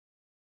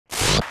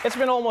It's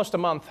been almost a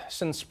month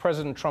since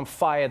President Trump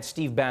fired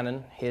Steve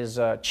Bannon, his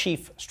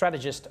chief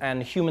strategist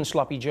and human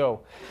sloppy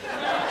Joe.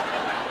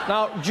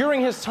 Now,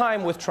 during his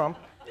time with Trump,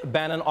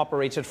 Bannon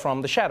operated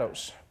from the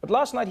shadows. But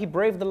last night, he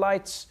braved the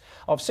lights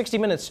of 60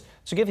 Minutes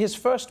to give his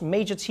first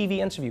major TV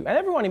interview. And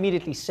everyone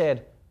immediately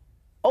said,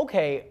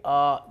 okay,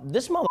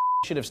 this mother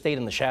should have stayed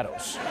in the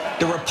shadows.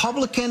 The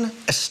Republican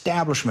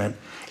establishment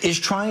is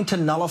trying to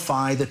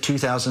nullify the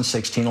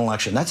 2016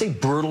 election. That's a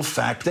brutal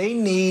fact. They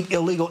need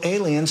illegal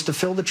aliens to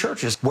fill the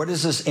churches. Where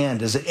does this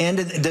end? Does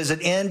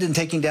it end in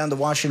taking down the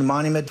Washington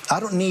Monument? I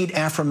don't need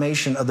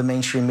affirmation of the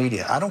mainstream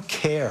media. I don't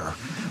care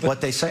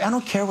what they say. I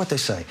don't care what they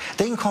say.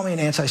 They can call me an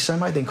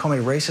anti-Semite. They can call me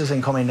racist. They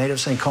can call me a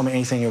native. They can call me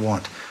anything you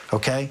want,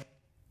 okay?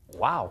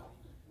 Wow.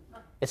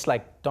 It's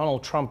like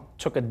Donald Trump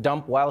took a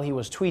dump while he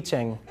was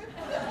tweeting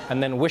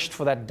and then wished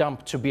for that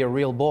dump to be a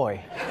real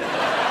boy.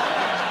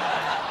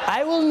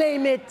 I will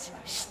name it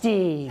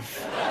Steve.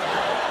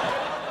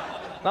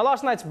 Now,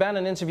 last night's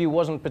Bannon interview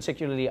wasn't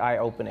particularly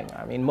eye-opening.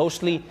 I mean,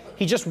 mostly,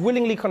 he just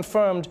willingly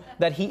confirmed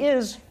that he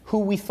is who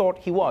we thought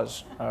he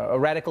was, a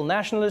radical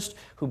nationalist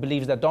who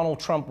believes that Donald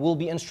Trump will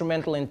be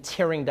instrumental in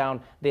tearing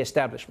down the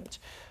establishment.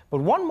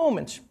 But one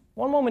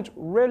moment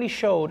really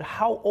showed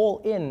how all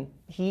in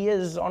he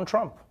is on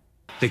Trump.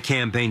 The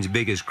campaign's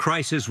biggest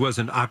crisis was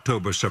an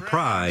October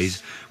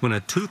surprise when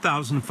a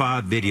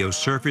 2005 video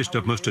surfaced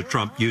of Mr.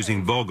 Trump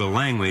using vulgar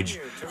language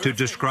to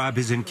describe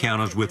his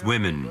encounters with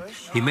women.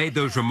 He made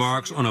those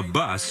remarks on a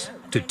bus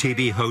to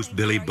TV host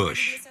Billy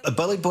Bush. A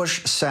Billy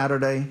Bush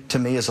Saturday, to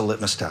me, is a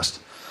litmus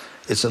test.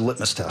 It's a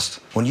litmus test.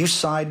 When you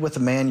side with a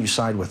man, you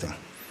side with him,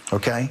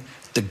 okay?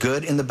 The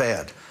good and the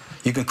bad.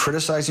 You can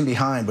criticize him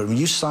behind, but when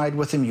you side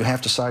with him, you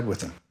have to side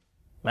with him.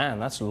 Man,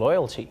 that's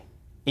loyalty.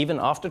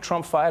 Even after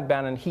Trump fired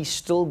Bannon, he's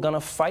still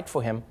gonna fight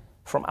for him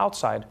from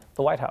outside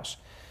the White House.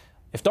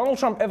 If Donald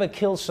Trump ever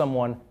kills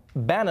someone,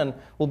 Bannon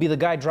will be the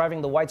guy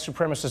driving the white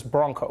supremacist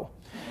Bronco.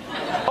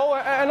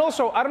 Oh, and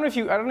also, I don't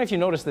know if you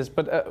noticed this,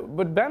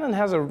 but Bannon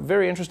has a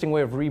very interesting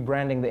way of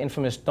rebranding the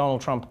infamous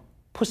Donald Trump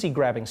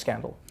pussy-grabbing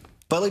scandal.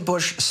 Billy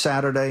Bush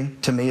Saturday,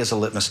 to me, is a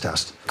litmus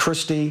test.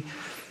 Christie,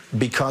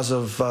 because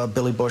of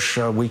Billy Bush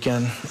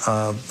weekend,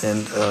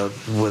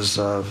 was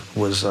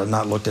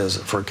not looked at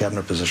for a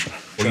cabinet position.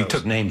 Well, you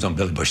took names on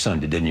Billy Bush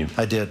Sunday, didn't you?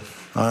 I did.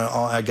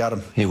 I got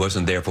him. He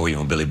wasn't there for you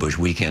on Billy Bush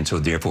weekend, so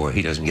therefore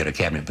he doesn't get a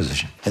cabinet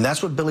position. And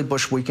that's what Billy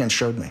Bush weekend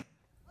showed me.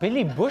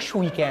 Billy Bush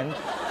weekend?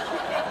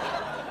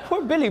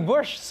 Poor Billy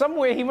Bush.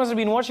 Somewhere he must have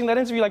been watching that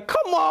interview like,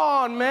 come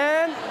on,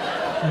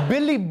 man.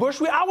 Billy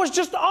Bush, I was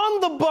just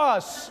on the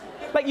bus.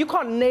 Like, you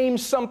can't name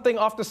something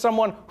after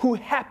someone who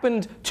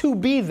happened to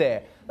be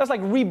there. That's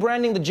like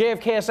rebranding the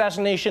JFK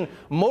assassination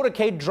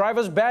motorcade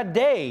driver's bad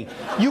day.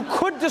 You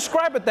could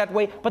describe it that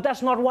way, but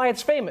that's not why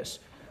it's famous.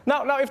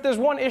 Now, if there's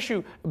one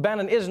issue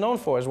Bannon is known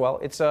for as well,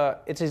 it's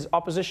his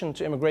opposition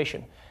to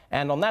immigration.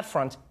 And on that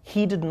front,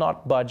 he did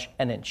not budge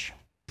an inch.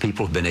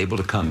 People have been able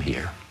to come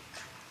here,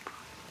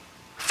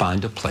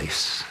 find a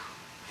place,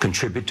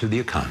 contribute to the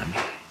economy.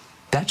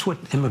 That's what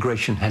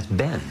immigration has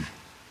been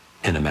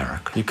in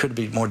America. You could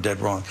be more dead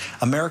wrong.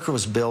 America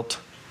was built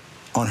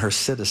on her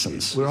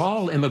citizens. We're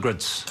all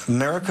immigrants.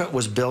 America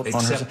was built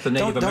on her... Except the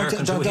Native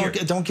Americans who are here.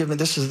 Don't give me...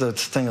 This is the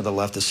thing of the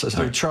leftists.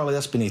 Right. Charlie,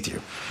 that's beneath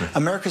you. Right.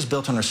 America's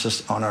built on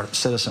our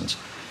citizens.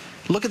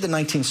 Look at the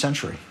 19th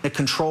century. The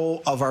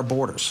control of our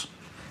borders.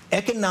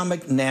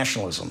 Economic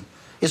nationalism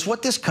is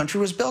what this country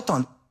was built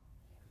on.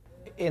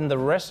 In the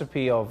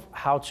recipe of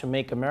how to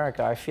make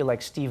America, I feel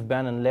like Steve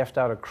Bannon left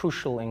out a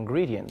crucial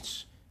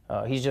ingredient.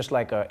 He's just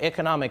like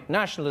economic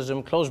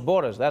nationalism, closed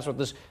borders. That's what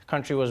this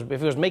country was. If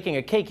he was making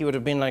a cake, he would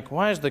have been like,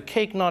 why is the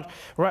cake not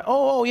right?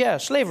 Oh, yeah,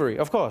 slavery,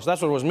 of course.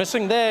 That's what was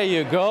missing. There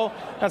you go.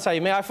 That's how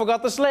you make. I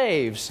forgot the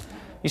slaves.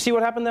 You see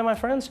what happened there, my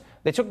friends?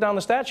 They took down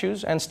the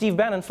statues, and Steve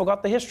Bannon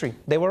forgot the history.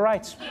 They were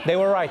right. They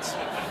were right.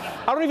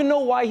 I don't even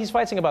know why he's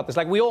fighting about this.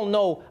 Like, we all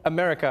know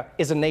America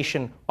is a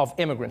nation of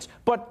immigrants.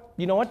 But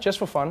you know what? Just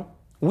for fun,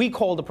 we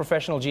called a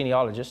professional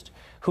genealogist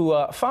who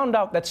found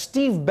out that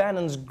Steve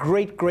Bannon's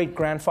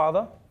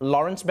great-great-grandfather,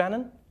 Lawrence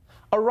Bannon,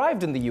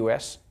 arrived in the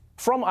U.S.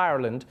 from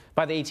Ireland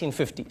by the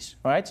 1850s,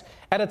 right?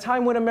 At a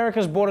time when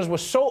America's borders were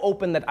so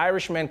open that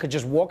Irishmen could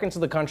just walk into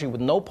the country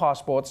with no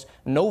passports,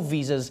 no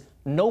visas,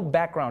 no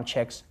background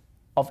checks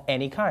of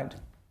any kind.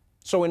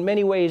 So in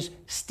many ways,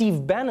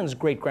 Steve Bannon's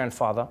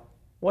great-grandfather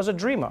was a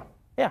dreamer.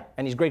 Yeah,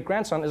 and his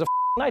great-grandson is a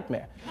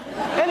nightmare.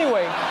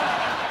 Anyway,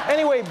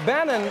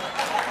 Bannon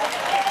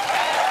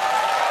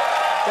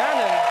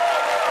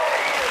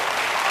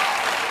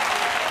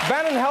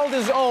held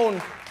his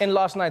own in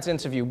last night's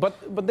interview,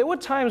 but there were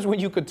times when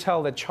you could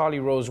tell that Charlie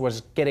Rose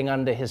was getting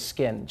under his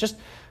skin. Just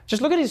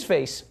look at his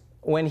face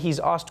when he's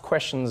asked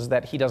questions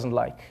that he doesn't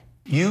like.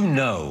 You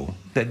know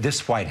that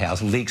this White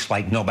House leaks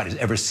like nobody's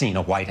ever seen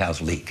a White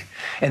House leak.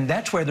 And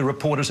that's where the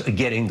reporters are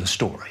getting the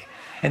story.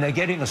 And they're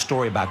getting a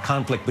story about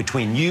conflict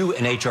between you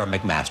and H.R.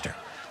 McMaster.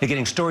 They're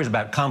getting stories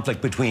about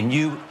conflict between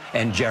you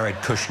and Jared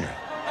Kushner.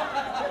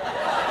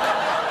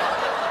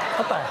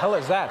 What the hell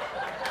is that?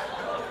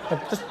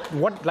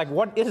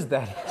 What is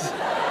that?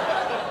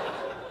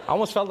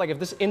 almost felt like if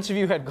this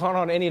interview had gone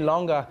on any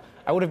longer,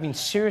 I would have been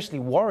seriously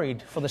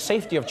worried for the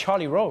safety of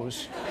Charlie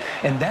Rose.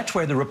 And that's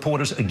where the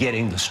reporters are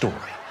getting the story.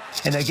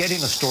 And they're getting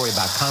a story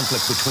about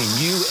conflict between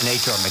you and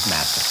H.R.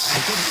 McMaster.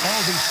 They're getting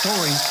all these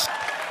stories